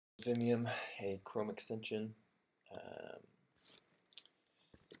Vimium, a Chrome extension. Um,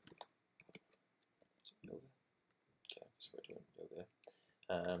 yoga. Okay, so we're doing yoga.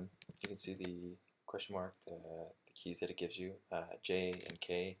 You can see the question mark, the keys that it gives you, J and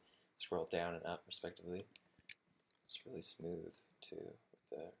K. Scroll down and up respectively. It's really smooth too with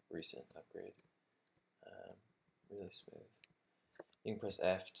the recent upgrade. Really smooth. You can press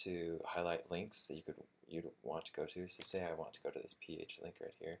F to highlight links that you'd want to go to. So say I want to go to this PH link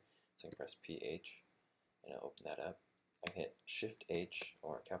right here. So I can press PH and I'll open that up. I can hit Shift H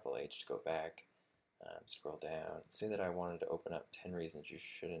or capital H to go back. Scroll down. Say that I wanted to open up 10 reasons you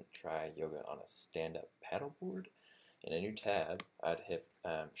shouldn't try yoga on a stand-up paddleboard. In a new tab, I'd hit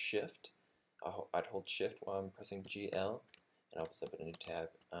Shift. I'd hold Shift while I'm pressing GL, and it opens up a new tab,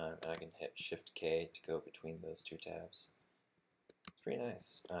 and I can hit Shift K to go between those two tabs. It's pretty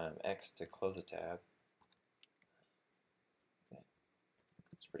nice. X to close a tab. Yeah,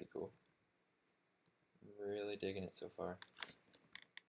 it's pretty cool. Really digging it so far.